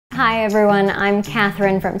Hi everyone, I'm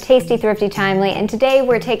Catherine from Tasty Thrifty Timely, and today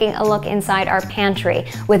we're taking a look inside our pantry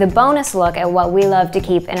with a bonus look at what we love to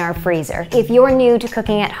keep in our freezer. If you're new to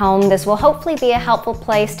cooking at home, this will hopefully be a helpful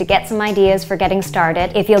place to get some ideas for getting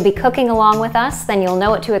started. If you'll be cooking along with us, then you'll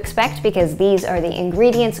know what to expect because these are the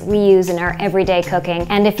ingredients we use in our everyday cooking.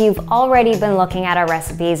 And if you've already been looking at our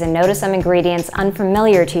recipes and noticed some ingredients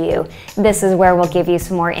unfamiliar to you, this is where we'll give you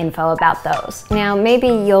some more info about those. Now, maybe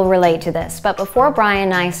you'll relate to this, but before Brian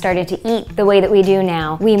and I started to eat the way that we do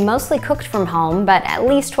now, we mostly cooked from home, but at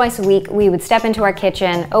least twice a week we would step into our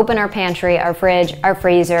kitchen, open our pantry, our fridge, our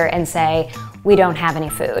freezer, and say, we don't have any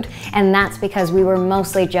food. And that's because we were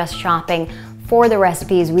mostly just shopping for the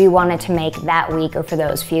recipes we wanted to make that week or for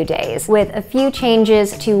those few days. With a few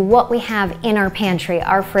changes to what we have in our pantry,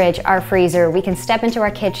 our fridge, our freezer, we can step into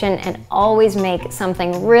our kitchen and always make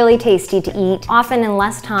something really tasty to eat, often in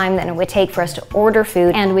less time than it would take for us to order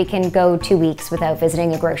food, and we can go 2 weeks without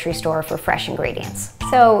visiting a grocery store for fresh ingredients.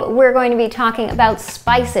 So we're going to be talking about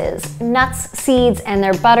spices, nuts, seeds, and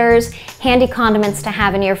their butters, handy condiments to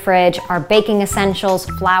have in your fridge, our baking essentials,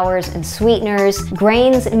 flours and sweeteners,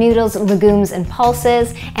 grains, noodles, legumes, and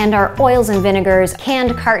pulses, and our oils and vinegars,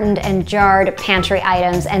 canned, cartoned, and jarred pantry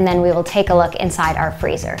items, and then we will take a look inside our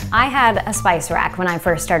freezer. I had a spice rack when I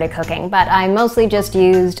first started cooking, but I mostly just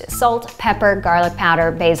used salt, pepper, garlic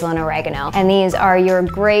powder, basil, and oregano. And these are your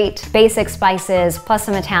great basic spices plus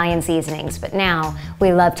some Italian seasonings, but now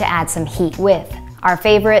we love to add some heat with our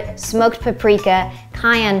favorite smoked paprika,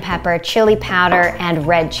 cayenne pepper, chili powder, and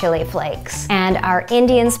red chili flakes. And our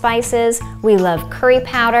Indian spices, we love curry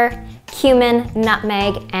powder, cumin,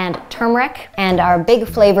 nutmeg, and turmeric, and our big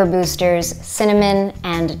flavor boosters, cinnamon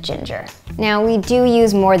and ginger. Now, we do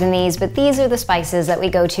use more than these, but these are the spices that we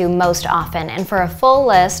go to most often. And for a full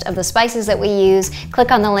list of the spices that we use,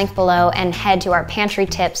 click on the link below and head to our pantry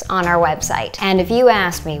tips on our website. And if you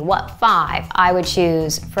asked me what 5 I would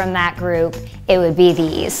choose from that group, it would be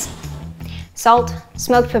these: salt,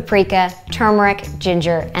 smoked paprika, turmeric,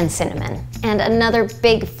 ginger, and cinnamon. And another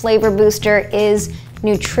big flavor booster is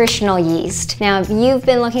Nutritional yeast. Now, if you've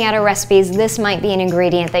been looking at our recipes, this might be an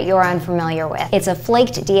ingredient that you're unfamiliar with. It's a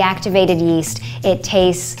flaked, deactivated yeast. It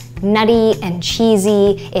tastes nutty and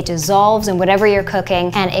cheesy, it dissolves in whatever you're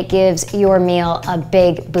cooking, and it gives your meal a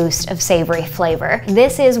big boost of savory flavor.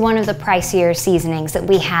 This is one of the pricier seasonings that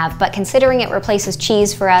we have, but considering it replaces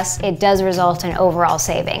cheese for us, it does result in overall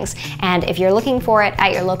savings. And if you're looking for it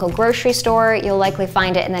at your local grocery store, you'll likely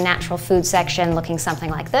find it in the natural food section looking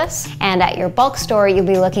something like this. And at your bulk store, you'll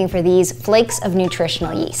be looking for these flakes of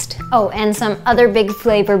nutritional yeast. Oh, and some other big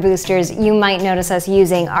flavor boosters you might notice us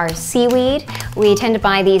using are seaweed. We tend to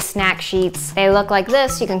buy these snack sheets. They look like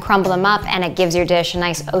this. You can crumble them up and it gives your dish a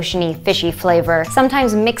nice oceany, fishy flavor.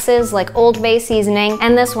 Sometimes mixes like Old Bay seasoning,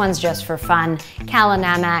 and this one's just for fun,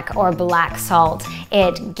 Namak or black salt.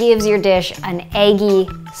 It gives your dish an eggy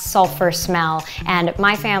sulfur smell, and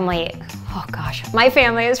my family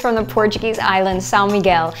is from the Portuguese island São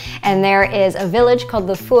Miguel, and there is a village called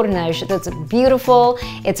the Furnas that's beautiful,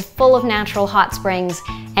 it's full of natural hot springs,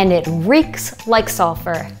 and it reeks like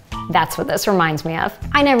sulfur. That's what this reminds me of.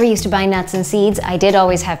 I never used to buy nuts and seeds. I did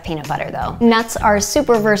always have peanut butter though. Nuts are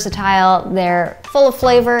super versatile. They're full of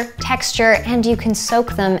flavor, texture, and you can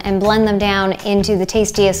soak them and blend them down into the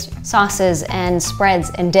tastiest sauces and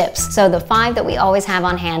spreads and dips. So the 5 that we always have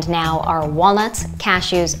on hand now are walnuts,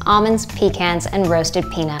 cashews, almonds, pecans, and roasted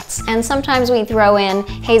peanuts. And sometimes we throw in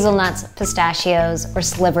hazelnuts, pistachios, or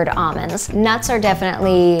slivered almonds. Nuts are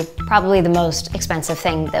definitely probably the most expensive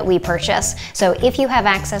thing that we purchase. So if you have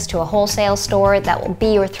access to a wholesale store, that will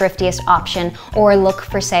be your thriftiest option, or look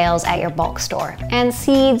for sales at your bulk store. And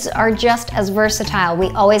seeds are just as versatile. We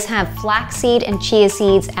always have flaxseed and chia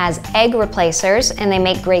seeds as egg replacers, and they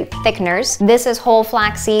make great thickeners. This is whole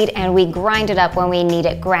flaxseed, and we grind it up when we need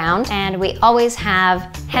it ground. And we always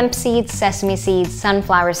have hemp seeds, sesame seeds,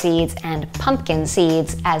 sunflower seeds, and pumpkin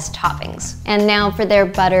seeds as toppings. And now for their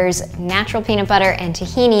butters, natural peanut butter and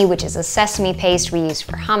tahini, which is a sesame paste we use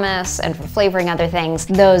for hummus and for flavoring other things.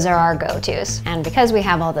 Those are our go-tos. And because we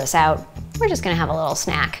have all this out, we're just gonna have a little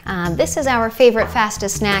snack. This is our favorite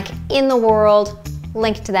fastest snack in the world.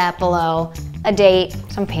 Link to that below. A date,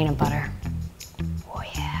 some peanut butter. Oh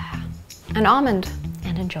yeah. An almond,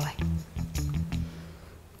 and enjoy.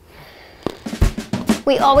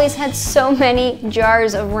 We always had so many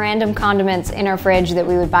jars of random condiments in our fridge that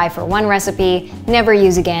we would buy for one recipe, never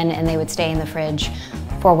use again, and they would stay in the fridge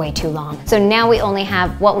for way too long. So now we only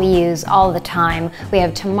have what we use all the time. We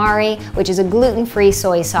have Tamari, which is a gluten-free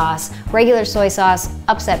soy sauce. Regular soy sauce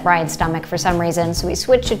upset Brian's stomach for some reason, so we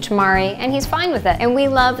switched to Tamari and he's fine with it. And we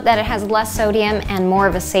love that it has less sodium and more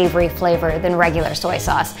of a savory flavor than regular soy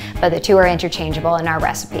sauce, but the two are interchangeable in our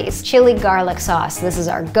recipes. Chili garlic sauce, this is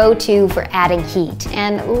our go-to for adding heat.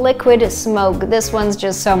 And liquid smoke, this one's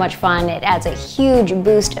just so much fun. It adds a huge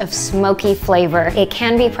boost of smoky flavor. It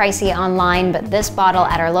can be pricey online, but this bottle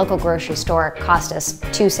at our local grocery store cost us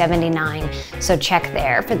 $2.79, so check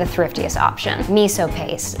there for the thriftiest option. Miso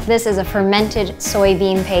paste, this is a fermented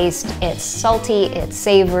soybean paste. It's salty, it's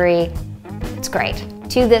savory, it's great.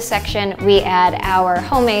 To this section, we add our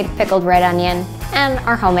homemade pickled red onion and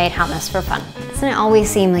our homemade hummus for fun. Doesn't it always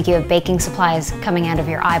seem like you have baking supplies coming out of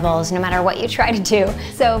your eyeballs no matter what you try to do?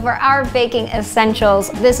 So for our baking essentials,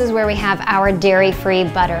 this is where we have our dairy-free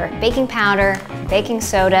butter, baking powder, baking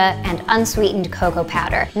soda, and unsweetened cocoa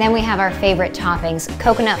powder. And then we have our favorite toppings,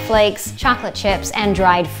 coconut flakes, chocolate chips, and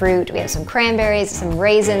dried fruit. We have some cranberries, some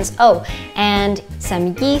raisins, oh, and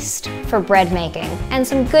some yeast for bread making. And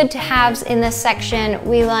some good to haves in this section,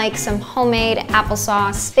 we like some homemade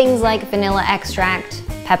applesauce, things like vanilla extract,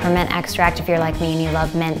 peppermint extract if you're like me and you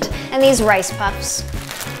love mint, and these rice puffs.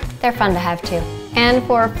 They're fun to have too. And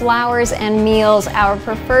for flours and meals, our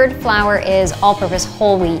preferred flour is all-purpose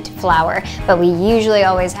whole wheat flour, but we usually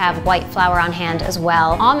always have white flour on hand as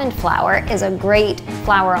well. Almond flour is a great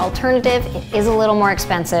flour alternative. It is a little more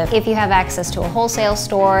expensive. If you have access to a wholesale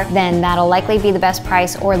store, then that'll likely be the best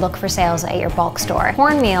price, or look for sales at your bulk store.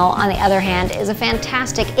 Cornmeal, on the other hand, is a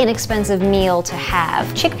fantastic, inexpensive meal to have.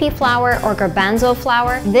 Chickpea flour or garbanzo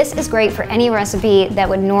flour, this is great for any recipe that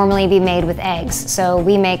would normally be made with eggs, so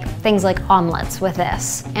we make things like omelets with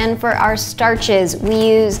this. And for our starches, we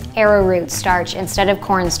use arrowroot starch instead of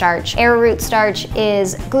cornstarch. Arrowroot starch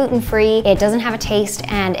is gluten-free, it doesn't have a taste,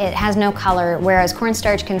 and it has no color, whereas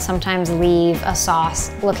cornstarch can sometimes leave a sauce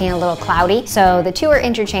looking a little cloudy. So the two are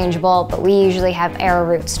interchangeable, but we usually have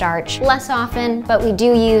arrowroot starch. Less often, but we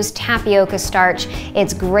do use tapioca starch.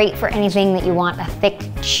 It's great for anything that you want a thick,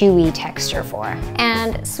 chewy texture for.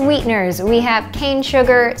 And sweeteners, we have cane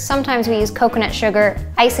sugar, sometimes we use coconut sugar,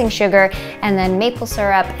 icing sugar, and then maple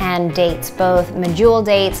syrup and dates, both medjool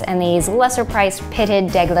dates and these lesser priced pitted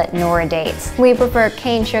deglet nora dates. We prefer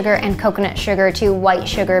cane sugar and coconut sugar to white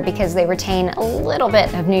sugar because they retain a little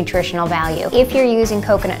bit of nutritional value. If you're using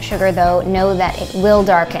coconut sugar though, know that it will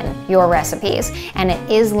darken your recipes and it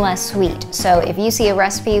is less sweet. So if you see a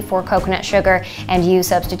recipe for coconut sugar and you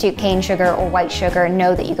substitute cane sugar or white sugar,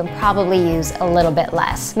 know that you can probably use a little bit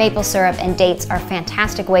less. Maple syrup and dates are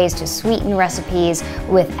fantastic ways to sweeten recipes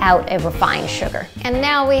without a refined sugar. And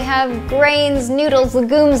now we have grains, noodles,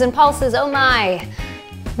 legumes, and pulses. Oh my!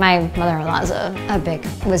 My mother-in-law is a big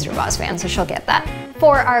Wizard of Oz fan, so she'll get that.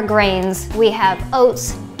 For our grains, we have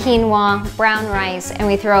oats, quinoa, brown rice, and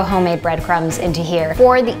we throw homemade breadcrumbs into here.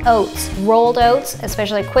 For the oats, rolled oats,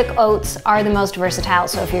 especially quick oats, are the most versatile,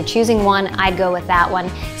 so if you're choosing one, I'd go with that one.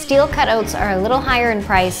 Steel cut oats are a little higher in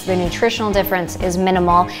price, the nutritional difference is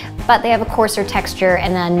minimal, but they have a coarser texture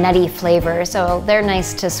and a nutty flavor, so they're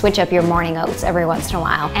nice to switch up your morning oats every once in a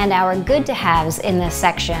while. And our good to haves in this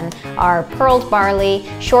section are pearled barley,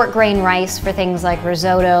 short grain rice for things like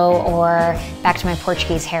risotto, or back to my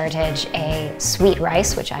Portuguese heritage, a sweet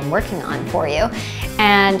rice, which I'm working on for you,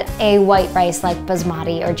 and a white rice like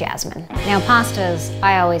basmati or jasmine. Now pastas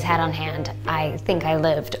I always had on hand. I think I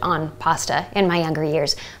lived on pasta in my younger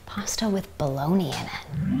years. Pasta with bologna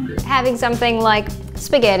in it. Having something like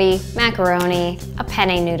spaghetti, macaroni, a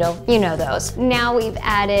penne noodle, you know those. Now we've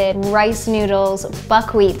added rice noodles,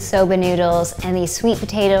 buckwheat soba noodles, and these sweet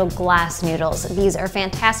potato glass noodles. These are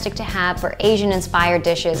fantastic to have for Asian-inspired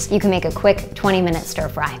dishes. You can make a quick 20-minute stir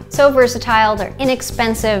fry. So versatile, they're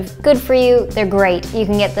inexpensive, good for you, they're great. You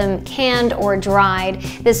can get them canned or dried.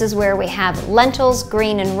 This is where we have lentils,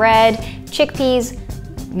 green and red, chickpeas,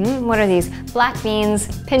 what are these? Black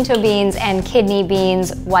beans, pinto beans, and kidney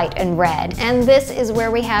beans, white and red. And this is where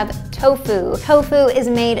we have tofu. Tofu is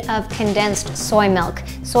made of condensed soy milk,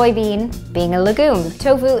 soybean being a legume.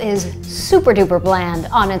 Tofu is super duper bland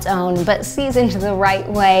on its own, but seasoned the right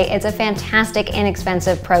way, it's a fantastic,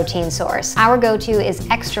 inexpensive protein source. Our go-to is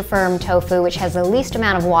extra firm tofu, which has the least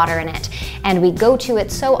amount of water in it. And we go to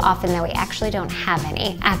it so often that we actually don't have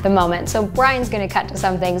any at the moment. So Brian's gonna cut to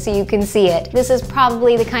something so you can see it. This is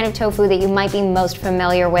probably the kind of tofu that you might be most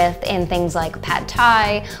familiar with in things like pad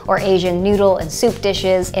thai or Asian noodle and soup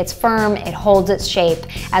dishes. It's firm, it holds its shape,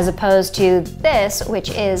 as opposed to this,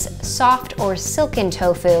 which is soft or silken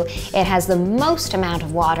tofu. It has the most amount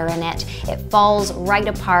of water in it. It falls right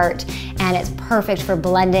apart, and it's perfect for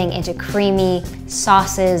blending into creamy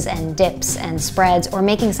sauces and dips and spreads, or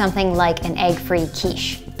making something like an egg-free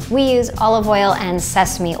quiche. We use olive oil and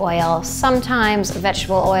sesame oil, sometimes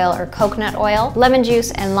vegetable oil or coconut oil, lemon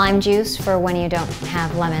juice and lime juice for when you don't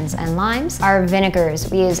have lemons and limes. Our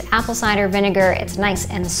vinegars, we use apple cider vinegar, it's nice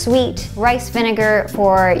and sweet, rice vinegar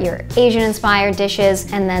for your Asian-inspired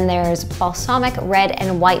dishes, and then there's balsamic red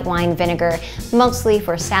and white wine vinegar, mostly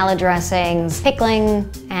for salad dressings, pickling,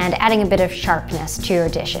 and adding a bit of sharpness to your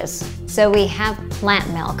dishes. So we have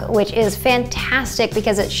plant milk, which is fantastic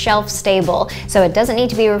because it's shelf stable, so it doesn't need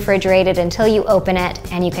to be refrigerated until you open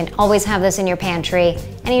it, and you can always have this in your pantry,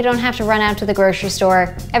 and you don't have to run out to the grocery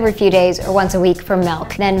store every few days or once a week for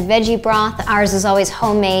milk. Then veggie broth, ours is always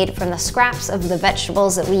homemade from the scraps of the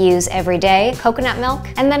vegetables that we use every day, coconut milk,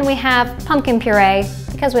 and then we have pumpkin puree,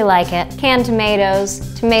 because we like it, canned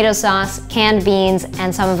tomatoes, tomato sauce, canned beans,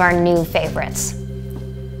 and some of our new favorites.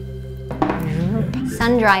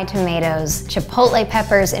 Sun-dried tomatoes, chipotle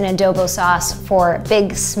peppers in adobo sauce for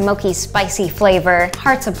big, smoky, spicy flavor,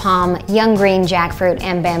 hearts of palm, young green jackfruit,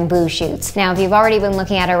 and bamboo shoots. Now, if you've already been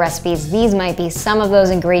looking at our recipes, these might be some of those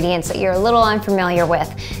ingredients that you're a little unfamiliar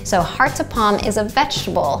with. So hearts of palm is a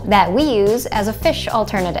vegetable that we use as a fish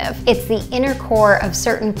alternative. It's the inner core of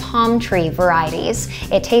certain palm tree varieties.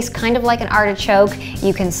 It tastes kind of like an artichoke.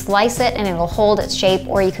 You can slice it and it'll hold its shape,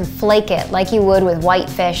 or you can flake it like you would with white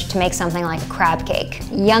fish to make something like a crab cake.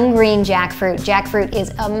 Young green jackfruit. Jackfruit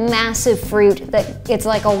is a massive fruit that it's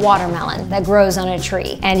like a watermelon that grows on a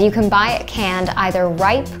tree. And you can buy it canned, either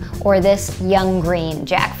ripe or this young green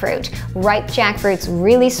jackfruit. Ripe jackfruit's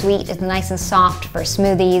really sweet, it's nice and soft for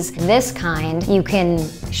smoothies. This kind, you can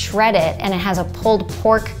shred it and it has a pulled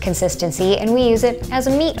pork consistency, and we use it as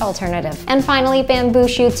a meat alternative. And finally, bamboo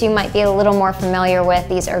shoots you might be a little more familiar with.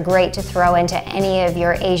 These are great to throw into any of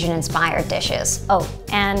your Asian-inspired dishes. Oh,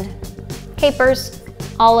 and capers,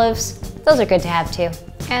 olives, those are good to have too.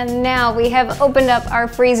 And now we have opened up our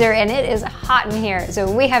freezer and it is hot in here,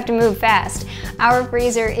 so we have to move fast. Our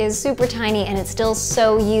freezer is super tiny and it's still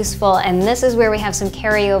so useful, and this is where we have some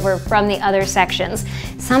carryover from the other sections.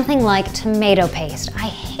 Something like tomato paste. I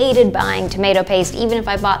hated buying tomato paste. Even if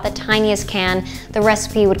I bought the tiniest can, the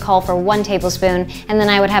recipe would call for 1 tablespoon, and then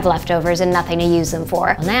I would have leftovers and nothing to use them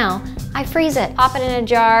for. Well, now I freeze it, pop it in a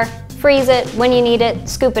jar, freeze it. When you need it,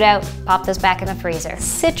 scoop it out, pop this back in the freezer.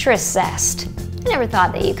 Citrus zest. I never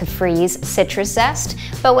thought that you could freeze citrus zest,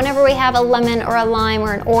 but whenever we have a lemon or a lime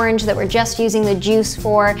or an orange that we're just using the juice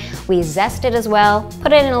for, we zest it as well,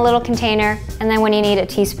 put it in a little container, and then when you need a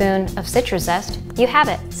teaspoon of citrus zest, you have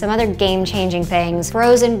it. Some other game-changing things: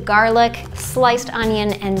 frozen garlic, sliced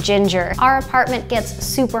onion, and ginger. Our apartment gets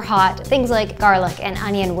super hot. Things like garlic and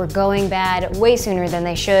onion were going bad way sooner than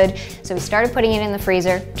they should, so we started putting it in the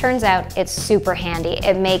freezer. Turns out it's super handy.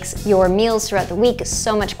 It makes your meals throughout the week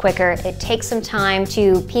so much quicker. It takes some time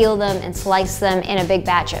to peel them and slice them in a big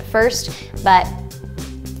batch at first, but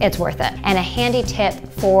it's worth it. And a handy tip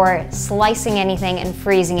for slicing anything and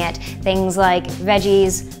freezing it, things like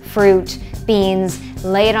veggies, fruit, beans,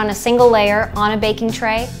 lay it on a single layer on a baking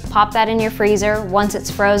tray, pop that in your freezer. Once it's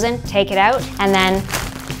frozen, take it out, and then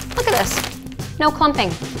look at this. No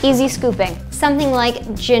clumping, easy scooping. Something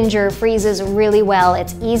like ginger freezes really well.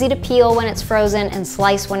 It's easy to peel when it's frozen and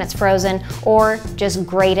slice when it's frozen, or just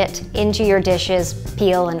grate it into your dishes,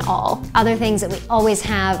 peel and all. Other things that we always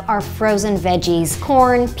have are frozen veggies.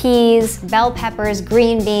 Corn, peas, bell peppers,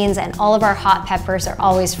 green beans, and all of our hot peppers are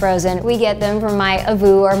always frozen. We get them from my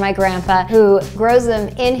avu, or my grandpa, who grows them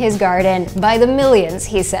in his garden by the millions,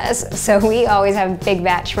 he says. So we always have a big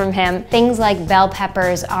batch from him. Things like bell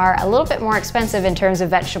peppers are a little bit more expensive in terms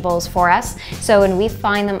of vegetables for us. So when we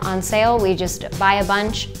find them on sale, we just buy a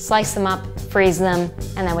bunch, slice them up, freeze them,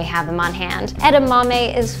 and then we have them on hand.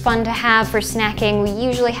 Edamame is fun to have for snacking. We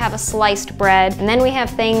usually have a sliced bread. And then we have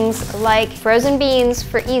things like frozen beans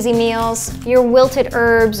for easy meals, your wilted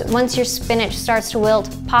herbs. Once your spinach starts to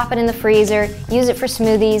wilt, pop it in the freezer, use it for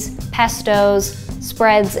smoothies, pestos,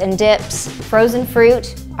 spreads, and dips. Frozen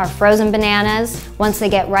fruit, our frozen bananas. Once they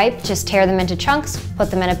get ripe, just tear them into chunks,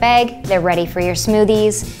 put them in a bag, they're ready for your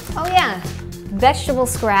smoothies. Oh yeah, vegetable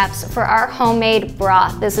scraps for our homemade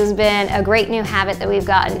broth. This has been a great new habit that we've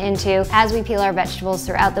gotten into. As we peel our vegetables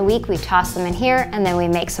throughout the week, we toss them in here, and then we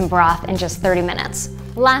make some broth in just 30 minutes.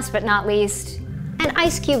 Last but not least, an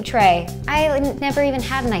ice cube tray. I never even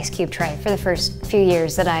had an ice cube tray for the first few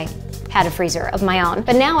years that I had a freezer of my own,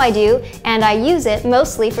 but now I do, and I use it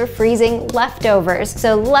mostly for freezing leftovers.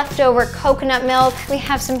 So leftover coconut milk, we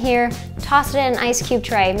have some here. Toss it in an ice cube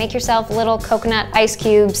tray. Make yourself little coconut ice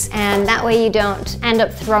cubes, and that way you don't end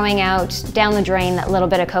up throwing out down the drain that little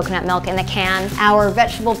bit of coconut milk in the can. Our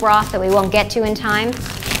vegetable broth that we won't get to in time,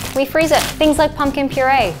 we freeze it. Things like pumpkin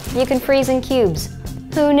puree, you can freeze in cubes.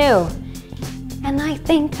 Who knew? And I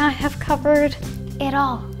think I have covered it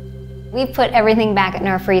all. We've put everything back in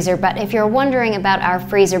our freezer, but if you're wondering about our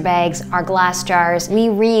freezer bags, our glass jars, we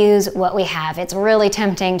reuse what we have. It's really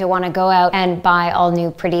tempting to want to go out and buy all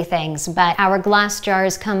new pretty things, but our glass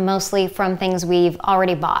jars come mostly from things we've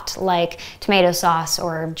already bought, like tomato sauce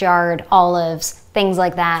or jarred olives, things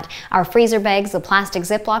like that. Our freezer bags, the plastic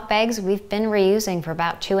Ziploc bags, we've been reusing for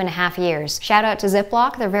about 2.5 years. Shout out to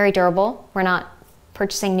Ziploc, they're very durable. We're not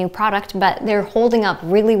purchasing new product, but they're holding up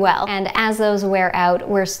really well. And as those wear out,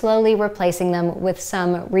 we're slowly replacing them with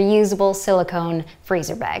some reusable silicone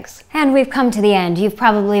freezer bags. And we've come to the end. You've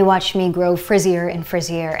probably watched me grow frizzier and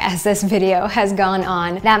frizzier as this video has gone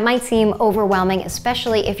on. That might seem overwhelming,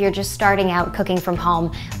 especially if you're just starting out cooking from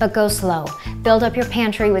home, but go slow. Build up your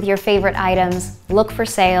pantry with your favorite items, look for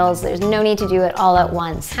sales. There's no need to do it all at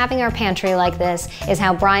once. Having our pantry like this is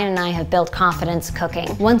how Brian and I have built confidence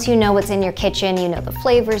cooking. Once you know what's in your kitchen, you know the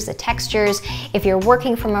flavors, the textures. If you're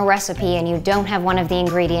working from a recipe and you don't have one of the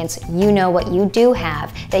ingredients, you know what you do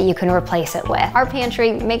have that you can replace it with. Our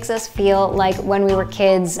pantry makes us feel like when we were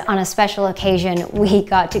kids on a special occasion, we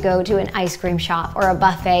got to go to an ice cream shop or a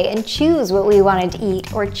buffet and choose what we wanted to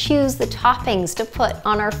eat or choose the toppings to put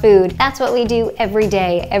on our food. That's what we do every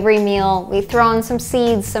day, every meal. We throw in some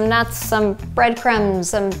seeds, some nuts, some breadcrumbs,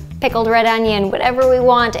 some pickled red onion, whatever we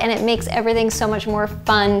want, and it makes everything so much more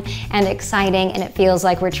fun and exciting, and it feels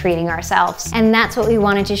like we're treating ourselves. And that's what we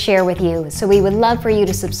wanted to share with you. So we would love for you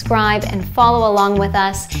to subscribe and follow along with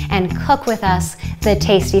us and cook with us the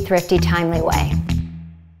tasty, thrifty, timely way.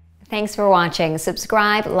 Thanks for watching.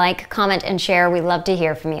 Subscribe, like, comment, and share. We love to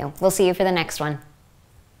hear from you. We'll see you for the next one.